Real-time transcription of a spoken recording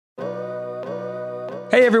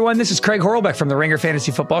Hey everyone, this is Craig Horlbeck from the Ringer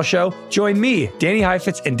Fantasy Football Show. Join me, Danny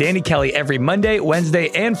Heifetz, and Danny Kelly every Monday, Wednesday,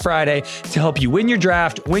 and Friday to help you win your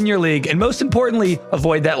draft, win your league, and most importantly,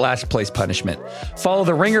 avoid that last place punishment. Follow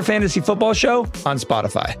the Ringer Fantasy Football Show on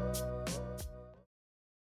Spotify.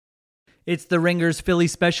 It's the Ringers Philly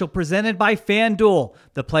Special presented by FanDuel.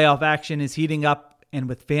 The playoff action is heating up, and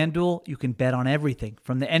with FanDuel, you can bet on everything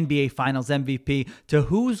from the NBA Finals MVP to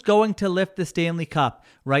who's going to lift the Stanley Cup.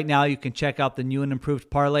 Right now, you can check out the new and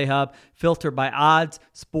improved Parlay Hub, filter by odds,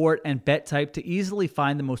 sport, and bet type to easily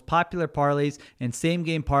find the most popular parlays and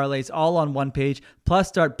same-game parlays all on one page, plus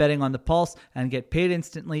start betting on the pulse and get paid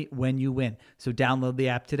instantly when you win. So download the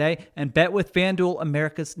app today and bet with FanDuel,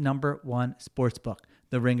 America's #1 sportsbook.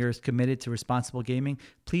 The Ringer is committed to responsible gaming.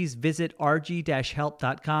 Please visit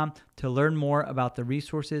rg-help.com to learn more about the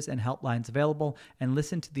resources and helplines available and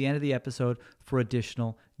listen to the end of the episode for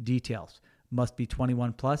additional details. Must be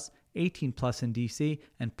 21 plus, 18 plus in DC,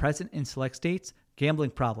 and present in select states. Gambling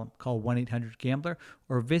problem? Call 1-800-GAMBLER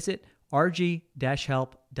or visit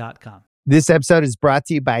rg-help.com. This episode is brought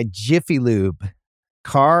to you by Jiffy Lube.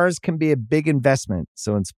 Cars can be a big investment,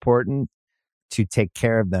 so it's important to take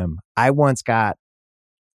care of them. I once got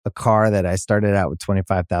a car that I started out with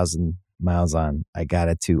 25,000 miles on. I got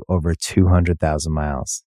it to over 200,000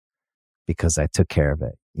 miles because I took care of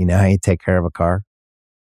it. You know how you take care of a car?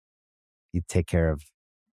 You take care of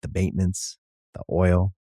the maintenance, the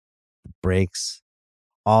oil, the brakes,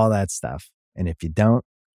 all that stuff. And if you don't,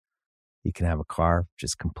 you can have a car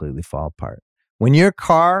just completely fall apart. When your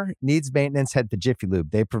car needs maintenance, head to Jiffy Lube.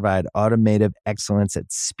 They provide automotive excellence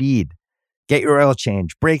at speed. Get your oil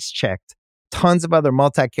change, brakes checked, tons of other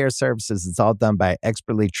multi-care services. It's all done by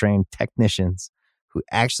expertly trained technicians who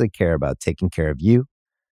actually care about taking care of you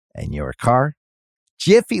and your car.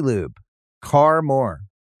 Jiffy Lube, car more.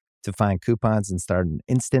 To find coupons and start an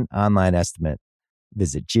instant online estimate,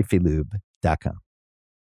 visit jiffylube.com.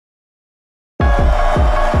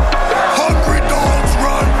 Hungry dogs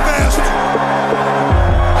run fast.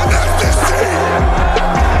 And that's this team.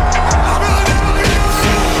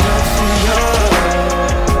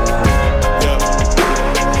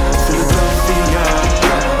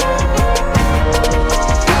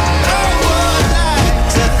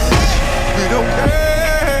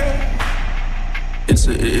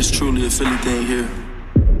 It's truly a Philly thing here.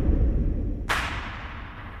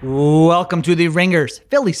 Welcome to the Ringers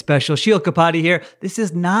Philly Special. Sheil Kapati here. This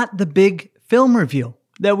is not the big film review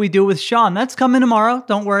that we do with Sean. That's coming tomorrow.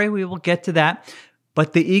 Don't worry, we will get to that.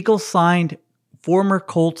 But the Eagles signed former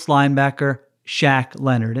Colts linebacker Shaq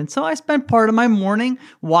Leonard. And so I spent part of my morning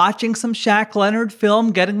watching some Shaq Leonard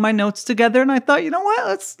film, getting my notes together. And I thought, you know what?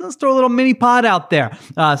 Let's throw a little mini pod out there.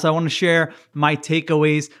 So I want to share my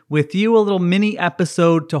takeaways with you, a little mini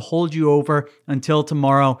episode to hold you over until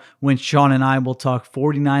tomorrow when Sean and I will talk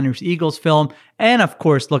 49ers Eagles film. And of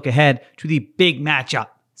course, look ahead to the big matchup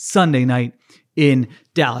Sunday night in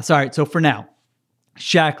Dallas. All right. So for now,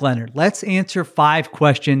 Shaq Leonard. Let's answer 5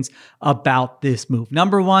 questions about this move.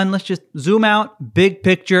 Number 1, let's just zoom out, big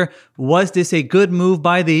picture. Was this a good move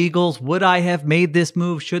by the Eagles? Would I have made this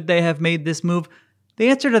move? Should they have made this move? The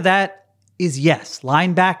answer to that is yes.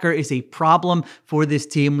 Linebacker is a problem for this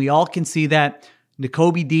team. We all can see that.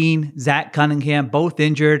 Nakobe Dean, Zach Cunningham, both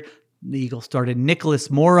injured. The Eagles started Nicholas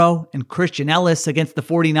Morrow and Christian Ellis against the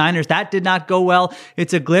 49ers. That did not go well.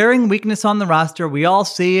 It's a glaring weakness on the roster. We all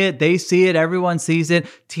see it. They see it. Everyone sees it.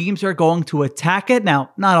 Teams are going to attack it. Now,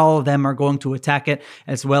 not all of them are going to attack it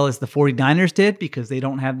as well as the 49ers did because they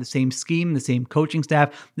don't have the same scheme, the same coaching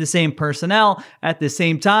staff, the same personnel. At the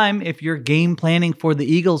same time, if you're game planning for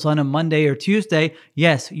the Eagles on a Monday or Tuesday,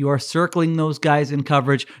 yes, you are circling those guys in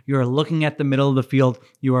coverage. You are looking at the middle of the field.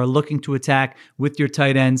 You are looking to attack with your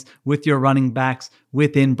tight ends, with your running backs,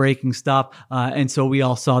 within breaking stuff. And so we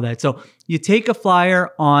all saw that. So you take a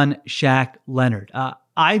flyer on Shaq Leonard.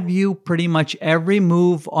 I view pretty much every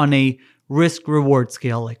move on a risk reward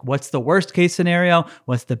scale. Like, what's the worst case scenario?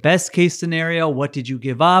 What's the best case scenario? What did you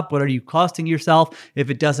give up? What are you costing yourself if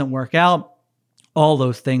it doesn't work out? All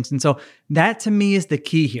those things. And so that to me is the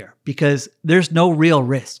key here because there's no real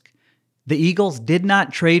risk. The Eagles did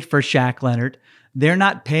not trade for Shaq Leonard. They're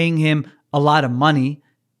not paying him a lot of money.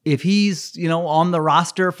 If he's, on the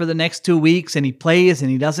roster for the next 2 weeks and he plays and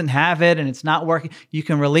he doesn't have it and it's not working, you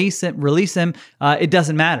can release him. It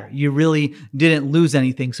doesn't matter. You really didn't lose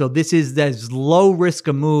anything. So this is as low risk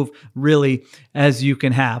a move really as you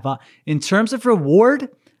can have. In terms of reward,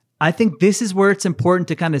 I think this is where it's important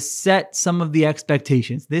to kind of set some of the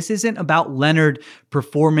expectations. This isn't about Leonard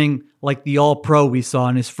performing like the all-pro we saw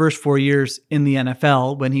in his first 4 years in the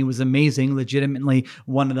NFL when he was amazing, legitimately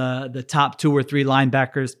one of the top 2 or 3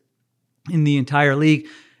 linebackers in the entire league.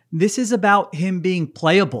 This is about him being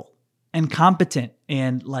playable and competent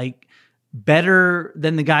and like better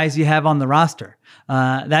than the guys you have on the roster.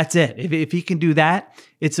 That's it. If he can do that,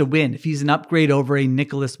 it's a win. If he's an upgrade over a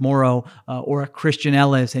Nicholas Morrow or a Christian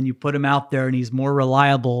Ellis, and you put him out there and he's more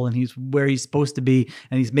reliable and he's where he's supposed to be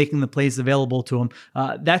and he's making the plays available to him,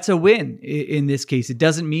 that's a win in this case. It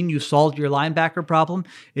doesn't mean you solved your linebacker problem.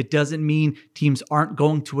 It doesn't mean teams aren't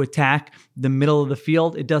going to attack the middle of the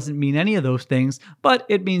field. It doesn't mean any of those things, but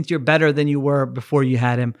it means you're better than you were before you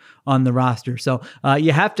had him on the roster. So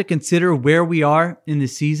you have to consider where we are in the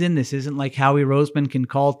season. This isn't like Howie Roseman can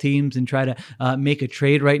call teams and try to make a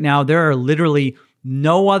trade right now. There are literally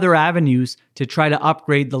no other avenues to try to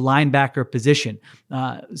upgrade the linebacker position.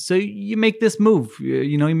 So you make this move.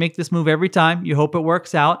 You make this move every time. You hope it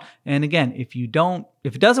works out. And again, if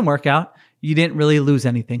it doesn't work out, you didn't really lose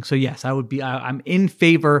anything. So yes, I'm in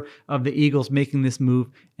favor of the Eagles making this move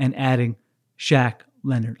and adding Shaq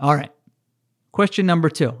Leonard. All right. Question number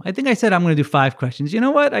 2. I think I said I'm going to do 5 questions. You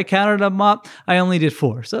know what? I counted them up. I only did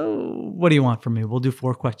 4. So what do you want from me? We'll do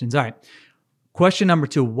 4 questions. All right. Question number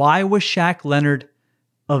 2. Why was Shaq Leonard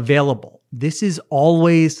available? This is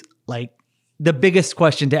always like the biggest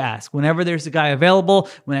question to ask. Whenever there's a guy available,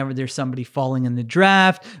 whenever there's somebody falling in the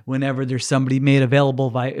draft, whenever there's somebody made available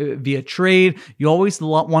via trade, you always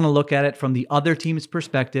want to look at it from the other team's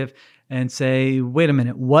perspective and say, wait a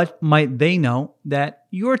minute, what might they know that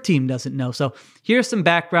your team doesn't know? So here's some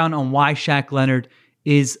background on why Shaq Leonard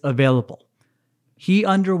is available. He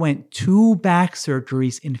underwent 2 back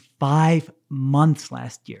surgeries in 5 months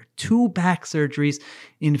last year. 2 back surgeries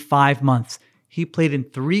in 5 months. He played in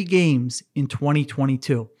 3 games in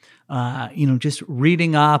 2022. Just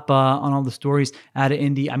reading up on all the stories out of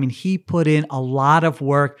Indy, I mean, he put in a lot of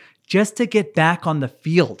work just to get back on the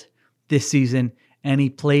field this season, and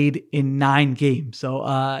he played in 9 games.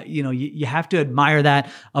 So, you have to admire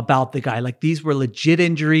that about the guy. Like, these were legit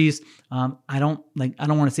injuries. I don't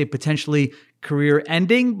want to say potentially career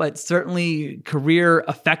ending, but certainly career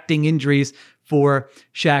affecting injuries for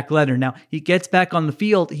Shaq Leonard. Now, he gets back on the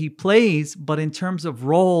field, he plays, but in terms of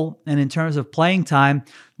role and in terms of playing time,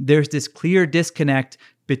 there's this clear disconnect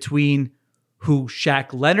between who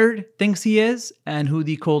Shaq Leonard thinks he is and who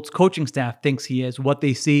the Colts coaching staff thinks he is, what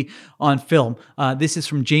they see on film. This is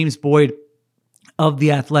from James Boyd of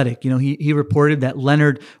The Athletic. He reported that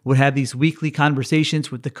Leonard would have these weekly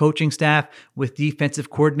conversations with the coaching staff, with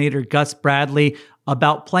defensive coordinator Gus Bradley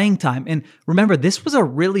about playing time. And remember, this was a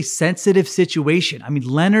really sensitive situation. I mean,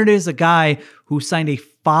 Leonard is a guy who signed a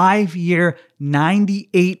 5-year,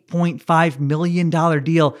 $98.5 million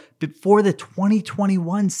deal before the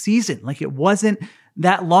 2021 season. Like, it wasn't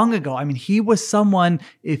that long ago. I mean, he was someone,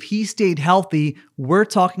 if he stayed healthy, we're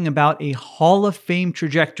talking about a Hall of Fame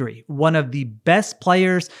trajectory. One of the best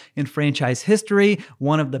players in franchise history,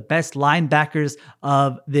 one of the best linebackers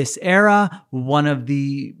of this era, one of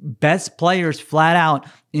the best players flat out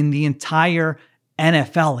in the entire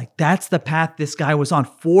NFL. Like, that's the path this guy was on.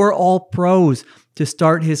 4 All-Pros to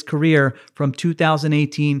start his career from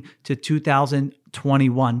 2018 to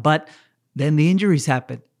 2021. But then the injuries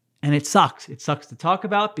happened. And it sucks. It sucks to talk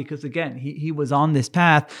about because, again, he was on this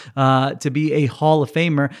path to be a Hall of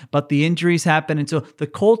Famer, but the injuries happen. And so the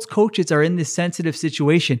Colts coaches are in this sensitive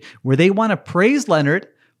situation where they want to praise Leonard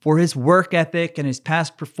for his work ethic and his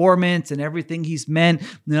past performance and everything he's meant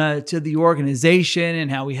to the organization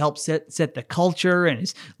and how he helped set the culture and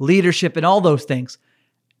his leadership and all those things.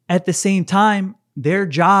 At the same time, their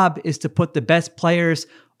job is to put the best players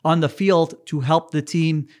on the field to help the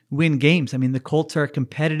team win games. I mean, the Colts are a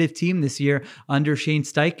competitive team this year under Shane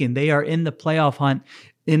Steichen. They are in the playoff hunt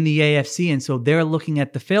in the AFC. And so they're looking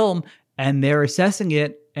at the film and they're assessing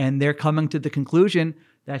it and they're coming to the conclusion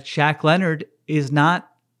that Shaq Leonard is not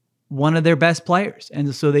one of their best players.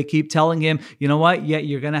 And so they keep telling him, you know what? Yeah,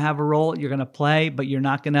 you're going to have a role, you're going to play, but you're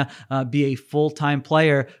not going to be a full-time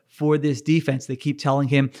player for this defense. They keep telling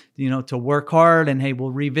him, to work hard and, hey,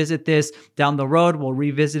 we'll revisit this down the road. We'll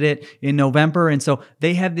revisit it in November. And so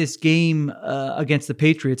they have this game against the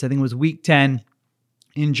Patriots. I think it was week 10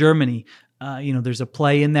 in Germany. There's a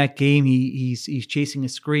play in that game. He's chasing a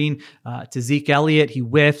screen to Zeke Elliott. He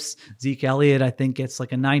whiffs. Zeke Elliott, I think, gets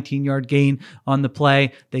like a 19-yard gain on the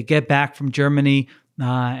play. They get back from Germany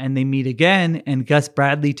and they meet again. And Gus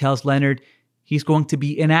Bradley tells Leonard he's going to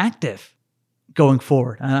be inactive going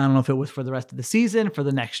forward. I don't know if it was for the rest of the season, for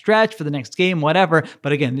the next stretch, for the next game, whatever.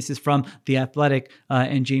 But again, this is from The Athletic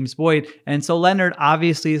and James Boyd. And so Leonard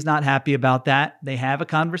obviously is not happy about that. They have a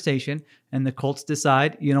conversation and the Colts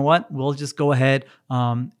decide, you know what, we'll just go ahead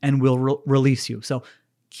and we'll release you. So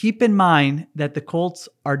keep in mind that the Colts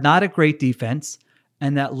are not a great defense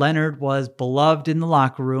and that Leonard was beloved in the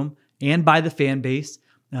locker room and by the fan base.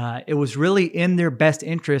 It was really in their best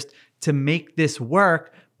interest to make this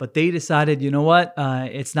work, but they decided, you know what,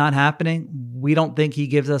 it's not happening. We don't think he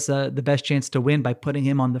gives us the best chance to win by putting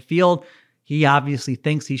him on the field. He obviously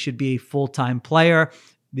thinks he should be a full-time player.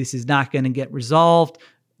 This is not going to get resolved.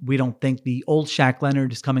 We don't think the old Shaq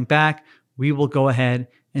Leonard is coming back. We will go ahead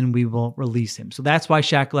and we will release him. So that's why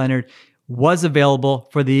Shaq Leonard was available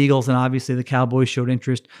for the Eagles, and obviously the Cowboys showed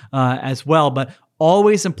interest as well. But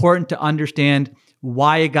always important to understand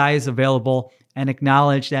why a guy is available and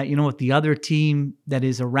acknowledge that, you know what, the other team that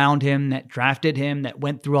is around him, that drafted him, that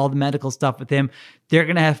went through all the medical stuff with him, they're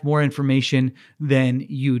going to have more information than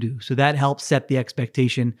you do. So that helps set the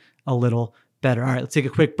expectation a little better. All right, let's take a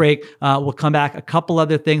quick break. We'll come back. A couple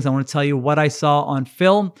other things. I want to tell you what I saw on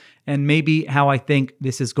film and maybe how I think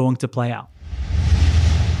this is going to play out.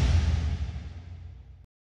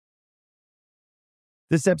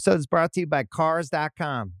 This episode is brought to you by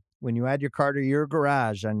Cars.com. When you add your car to your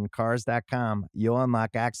garage on Cars.com, you'll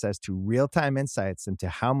unlock access to real-time insights into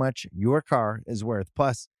how much your car is worth.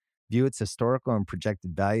 Plus, view its historical and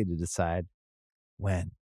projected value to decide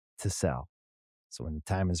when to sell. So when the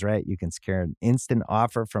time is right, you can secure an instant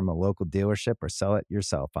offer from a local dealership or sell it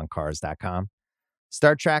yourself on Cars.com.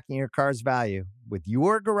 Start tracking your car's value with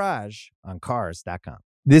your garage on Cars.com.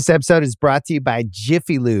 This episode is brought to you by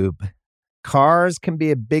Jiffy Lube. Cars can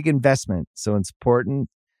be a big investment, so it's important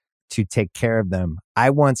to take care of them. I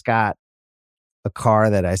once got a car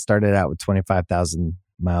that I started out with 25,000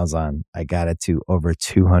 miles on. I got it to over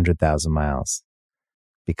 200,000 miles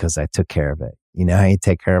because I took care of it. You know how you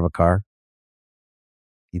take care of a car?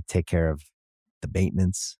 You take care of the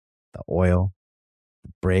maintenance, the oil,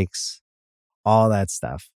 the brakes, all that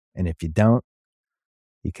stuff. And if you don't,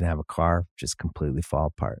 you can have a car just completely fall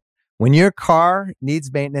apart. When your car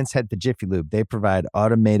needs maintenance, head to Jiffy Lube. They provide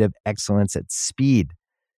automotive excellence at speed.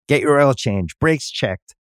 Get your oil change, brakes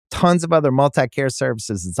checked, tons of other multi-care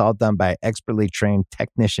services. It's all done by expertly trained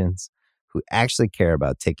technicians who actually care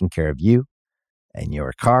about taking care of you and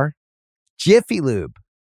your car. Jiffy Lube,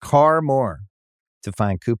 car more. To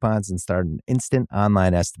find coupons and start an instant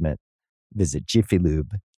online estimate, visit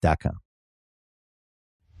jiffylube.com.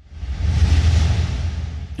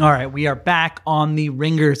 All right, we are back on the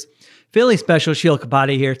Ringers Philly special. Sheil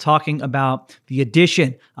Kapadi here talking about the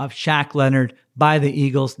addition of Shaq Leonard by the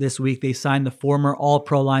Eagles this week. They signed the former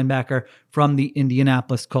All-Pro linebacker from the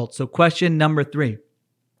Indianapolis Colts. So question number 3.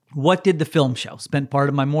 What did the film show? Spent part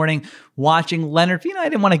of my morning watching Leonard. I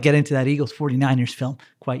didn't want to get into that Eagles 49ers film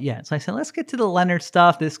quite yet. So I said, let's get to the Leonard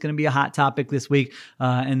stuff. This is going to be a hot topic this week.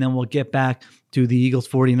 And then we'll get back to the Eagles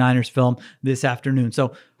 49ers film this afternoon.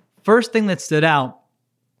 So first thing that stood out,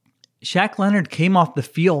 Shaq Leonard came off the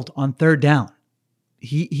field on third down.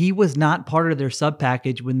 He was not part of their sub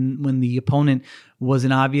package when the opponent was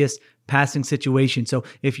an obvious passing situation. So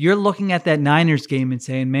if you're looking at that Niners game and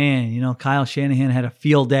saying, man, Kyle Shanahan had a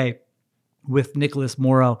field day with Nicholas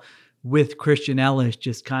Morrow, with Christian Ellis,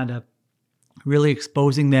 just kind of really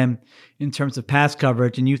exposing them in terms of pass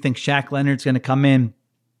coverage, and you think Shaq Leonard's going to come in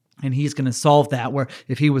and he's going to solve that, where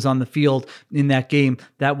if he was on the field in that game,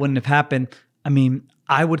 that wouldn't have happened.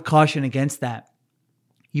 I would caution against that.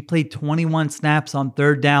 He played 21 snaps on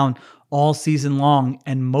third down all season long,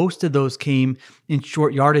 and most of those came in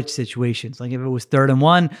short yardage situations. Like if it was 3rd and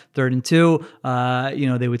 1, 3rd and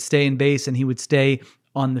 2, they would stay in base and he would stay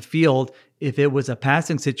on the field. If it was a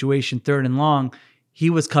passing situation, 3rd and long, he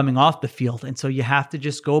was coming off the field. And so you have to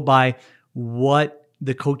just go by what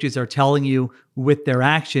the coaches are telling you with their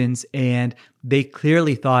actions, and they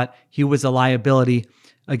clearly thought he was a liability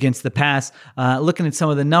against the pass. Looking at some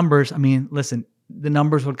of the numbers, listen, the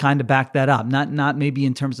numbers would kind of back that up. Not maybe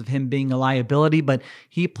in terms of him being a liability, but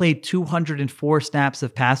he played 204 snaps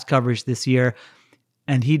of pass coverage this year,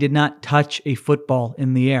 and he did not touch a football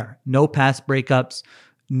in the air. No pass breakups,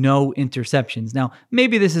 no interceptions. Now,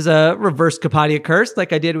 maybe this is a reverse Kapadia curse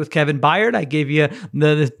like I did with Kevin Byard. I gave you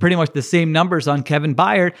the pretty much the same numbers on Kevin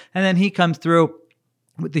Byard, and then he comes through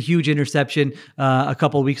with the huge interception a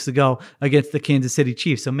couple of weeks ago against the Kansas City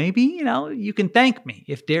Chiefs. So maybe, you can thank me.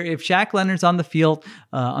 If Shaq Leonard's on the field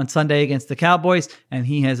on Sunday against the Cowboys and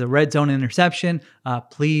he has a red zone interception,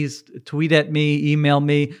 please tweet at me, email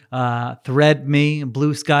me, thread me,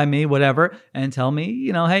 blue sky me, whatever, and tell me,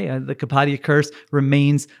 hey, the Kapadia curse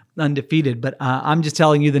remains undefeated. But I'm just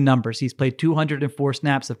telling you the numbers. He's played 204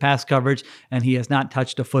 snaps of pass coverage, and he has not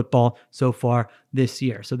touched a football so far this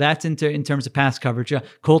year. So that's in terms of pass coverage.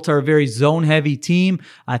 Colts are a very zone-heavy team.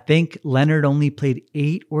 I think Leonard only played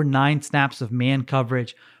 8 or 9 snaps of man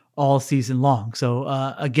coverage all season long. So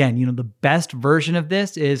again, the best version of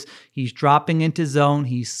this is he's dropping into zone.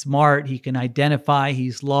 He's smart. He can identify.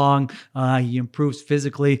 He's long. He improves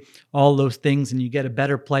physically, all those things. And you get a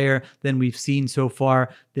better player than we've seen so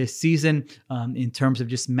far this season in terms of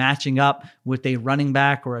just matching up with a running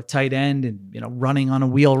back or a tight end and, running on a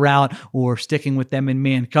wheel route or sticking with them in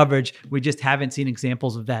man coverage. We just haven't seen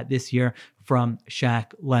examples of that this year from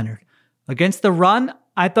Shaq Leonard. Against the run,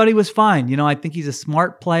 I thought he was fine. I think he's a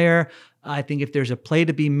smart player. I think if there's a play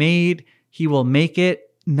to be made, he will make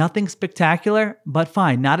it. Nothing spectacular, but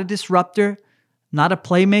fine. Not a disruptor, not a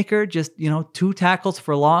playmaker, just, 2 tackles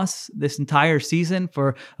for loss this entire season.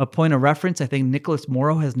 For a point of reference, I think Nicholas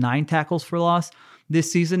Morrow has 9 tackles for loss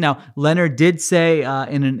this season. Now, Leonard did say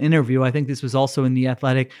in an interview, I think this was also in The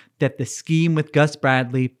Athletic, that the scheme with Gus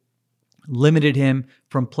Bradley limited him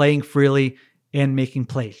from playing freely and making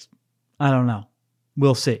plays. I don't know.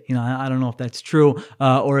 We'll see. I don't know if that's true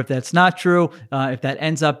or if that's not true. If that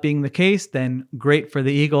ends up being the case, then great for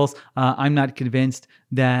the Eagles. I'm not convinced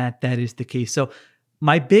that that is the case. So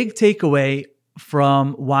my big takeaway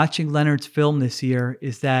from watching Leonard's film this year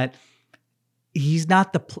is that he's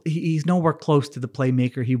nowhere close to the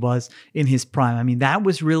playmaker he was in his prime. I mean, that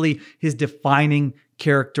was really his defining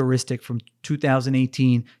characteristic from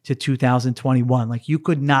 2018 to 2021. Like, you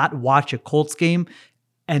could not watch a Colts game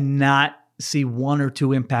and not see 1 or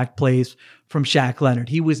 2 impact plays from Shaq Leonard.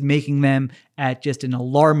 He was making them at just an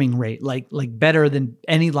alarming rate, like better than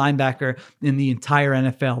any linebacker in the entire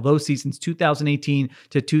NFL. Those seasons, 2018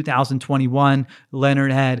 to 2021,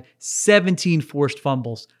 Leonard had 17 forced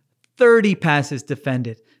fumbles, 30 passes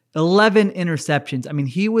defended, 11 interceptions. I mean,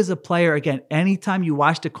 he was a player, again, anytime you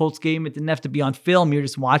watched a Colts game, it didn't have to be on film. You're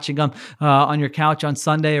just watching them on your couch on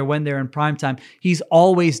Sunday or when they're in primetime. He's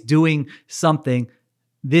always doing something.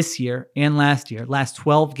 This year and last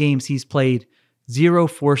 12 games he's played, 0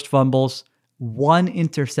 forced fumbles, 1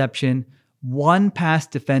 interception, 1 pass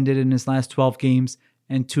defended in his last 12 games,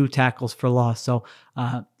 and 2 tackles for loss. So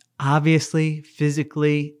obviously,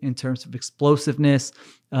 physically, in terms of explosiveness,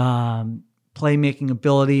 playmaking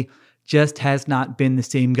ability, just has not been the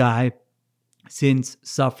same guy since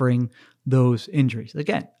suffering those injuries.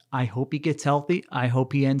 Again, I hope he gets healthy. I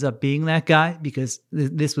hope he ends up being that guy, because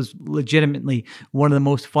this was legitimately one of the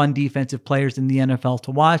most fun defensive players in the NFL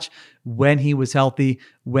to watch when he was healthy,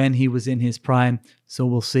 when he was in his prime. So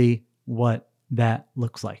we'll see what that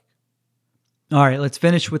looks like. All right, let's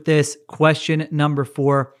finish with this. Question number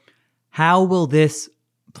 4. How will this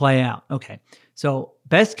play out? Okay, so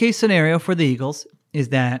best case scenario for the Eagles is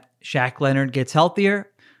that Shaq Leonard gets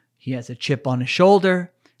healthier. He has a chip on his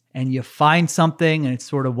shoulder, and you find something, and it's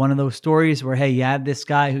sort of one of those stories where, hey, you had this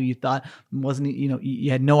guy who you thought wasn't,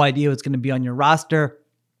 you had no idea was going to be on your roster,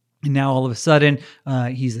 and now all of a sudden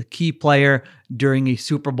he's a key player during a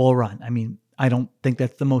Super Bowl run. I mean, I don't think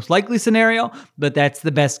that's the most likely scenario, but that's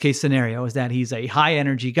the best case scenario, is that he's a high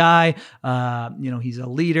energy guy. He's a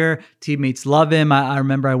leader. Teammates love him. I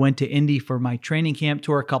remember I went to Indy for my training camp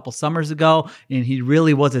tour a couple summers ago, and he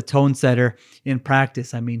really was a tone setter in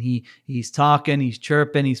practice. I mean, he's talking, he's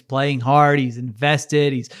chirping, he's playing hard, he's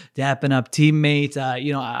invested, he's dapping up teammates.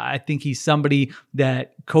 I think he's somebody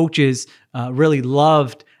that coaches really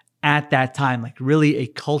loved at that time, like really a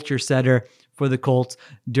culture setter for the Colts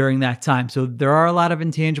during that time. So there are a lot of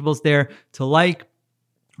intangibles there to like.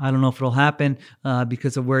 I don't know if it'll happen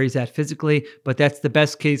because of where he's at physically, but that's the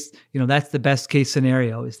best case. That's the best case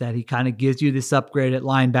scenario, is that he kind of gives you this upgrade at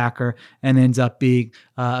linebacker and ends up being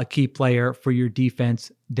a key player for your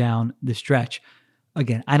defense down the stretch.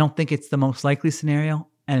 Again, I don't think it's the most likely scenario,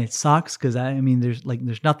 and it sucks because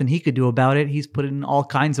there's nothing he could do about it. He's put in all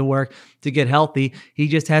kinds of work to get healthy. He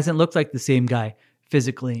just hasn't looked like the same guy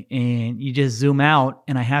physically. And you just zoom out,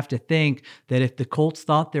 and I have to think that if the Colts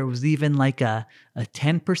thought there was even like a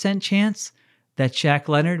 10% chance that Shaq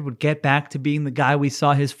Leonard would get back to being the guy we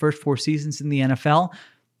saw his first 4 seasons in the NFL,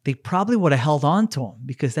 they probably would have held on to him,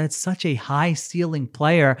 because that's such a high ceiling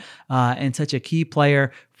player and such a key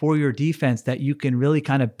player for your defense that you can really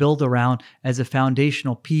kind of build around as a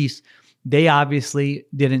foundational piece. They obviously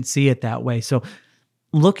didn't see it that way. So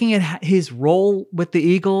looking at his role with the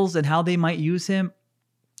Eagles and how they might use him,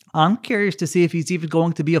 I'm curious to see if he's even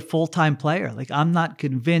going to be a full-time player. Like, I'm not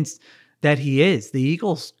convinced that he is. The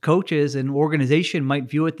Eagles coaches and organization might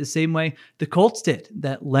view it the same way the Colts did,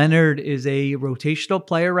 that Leonard is a rotational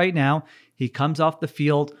player right now. He comes off the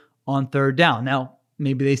field on 3rd down. Now,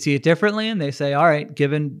 maybe they see it differently and they say, all right,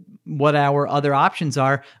 given what our other options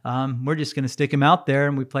are, we're just going to stick him out there,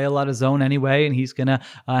 and we play a lot of zone anyway, and he's going to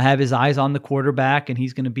have his eyes on the quarterback, and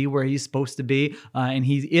he's going to be where he's supposed to be, and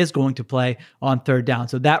he is going to play on 3rd down.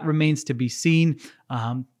 So that remains to be seen.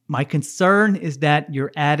 My concern is that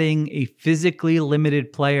you're adding a physically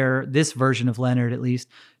limited player, this version of Leonard at least,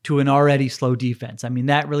 to an already slow defense. I mean,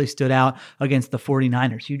 that really stood out against the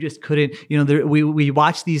 49ers. You just couldn't, we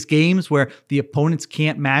watch these games where the opponents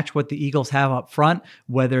can't match what the Eagles have up front,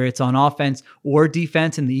 whether it's on offense or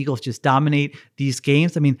defense, and the Eagles just dominate these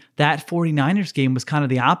games. I mean, that 49ers game was kind of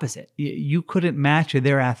the opposite. You couldn't match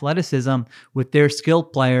their athleticism with their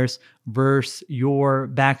skilled players versus your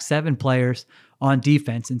back seven players on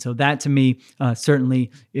defense. And so that to me certainly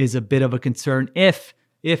is a bit of a concern if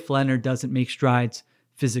Leonard doesn't make strides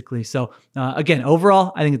physically. So again,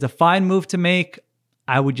 overall, I think it's a fine move to make.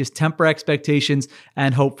 I would just temper expectations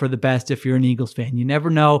and hope for the best if you're an Eagles fan. You never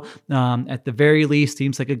know. At the very least,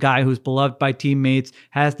 seems like a guy who's beloved by teammates,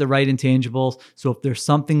 has the right intangibles. So if there's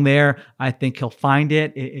something there, I think he'll find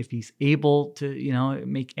it. If he's able to,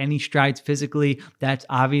 make any strides physically, that's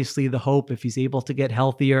obviously the hope. If he's able to get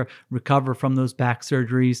healthier, recover from those back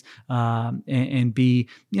surgeries, and be,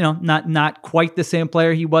 not quite the same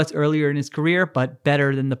player he was earlier in his career, but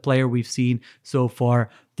better than the player we've seen so far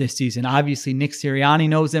this season. Obviously, Nick Sirianni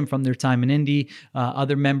knows him from their time in Indy.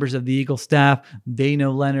 Other members of the Eagles staff, they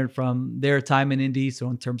know Leonard from their time in Indy. So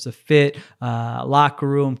in terms of fit, locker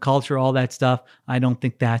room, culture, all that stuff, I don't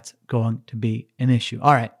think that's going to be an issue.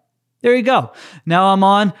 All right, there you go. Now I'm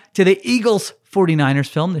on to the Eagles 49ers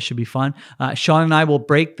film. This should be fun. Sean and I will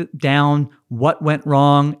break down what went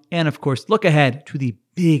wrong and, of course, look ahead to the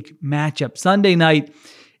big matchup Sunday night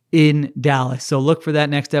in Dallas. So look for that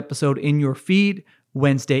next episode in your feed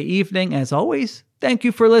Wednesday evening. As always, thank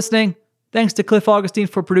you for listening. Thanks to Cliff Augustine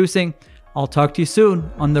for producing. I'll talk to you soon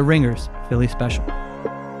on the Ringers Philly Special.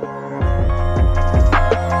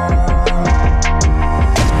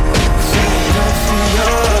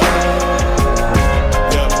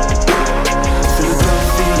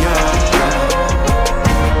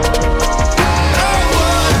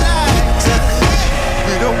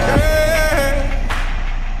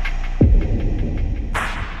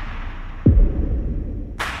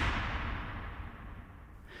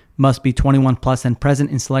 Must be 21 plus and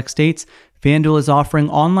present in select states. FanDuel is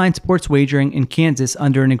offering online sports wagering in Kansas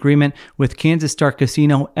under an agreement with Kansas Star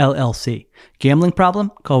Casino, LLC. Gambling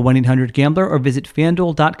problem? Call 1-800-GAMBLER or visit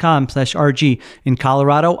FanDuel.com/RG. In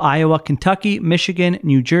Colorado, Iowa, Kentucky, Michigan,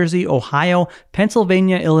 New Jersey, Ohio,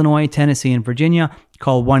 Pennsylvania, Illinois, Tennessee, and Virginia.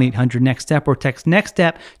 Call 1-800-NEXT-STEP or text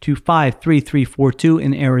NEXT-STEP to 53342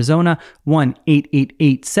 in Arizona,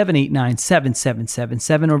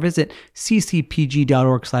 1-888-789-7777, or visit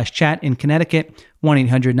ccpg.org/chat in Connecticut,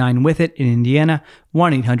 1-800-9-WITH-IT in Indiana,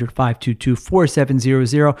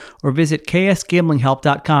 1-800-522-4700, or visit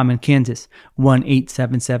ksgamblinghelp.com in Kansas,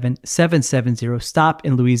 1-877-770-STOP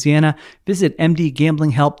in Louisiana, visit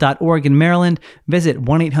mdgamblinghelp.org in Maryland, visit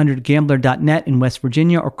 1-800-GAMBLER.net in West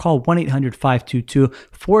Virginia, or call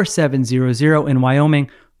 1-800-522-4700 in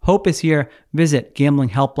Wyoming. Hope is here. Visit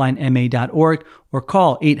gamblinghelplinema.org or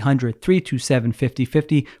call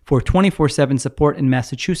 800-327-5050 for 24/7 support in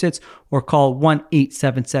Massachusetts, or call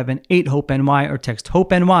 1-877-8-HOPE-NY or text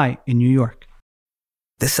HOPE-NY in New York.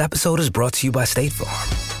 This episode is brought to you by State Farm.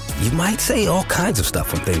 You might say all kinds of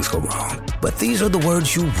stuff when things go wrong, but these are the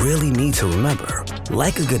words you really need to remember.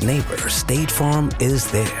 Like a good neighbor, State Farm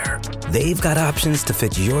is there. They've got options to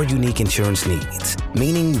fit your unique insurance needs,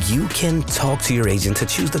 meaning you can talk to your agent to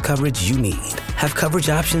choose the coverage you need, have coverage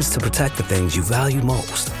options to protect the things you value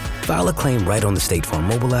most, file a claim right on the State Farm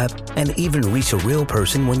mobile app, and even reach a real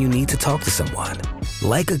person when you need to talk to someone.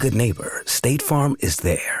 Like a good neighbor, State Farm is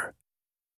there.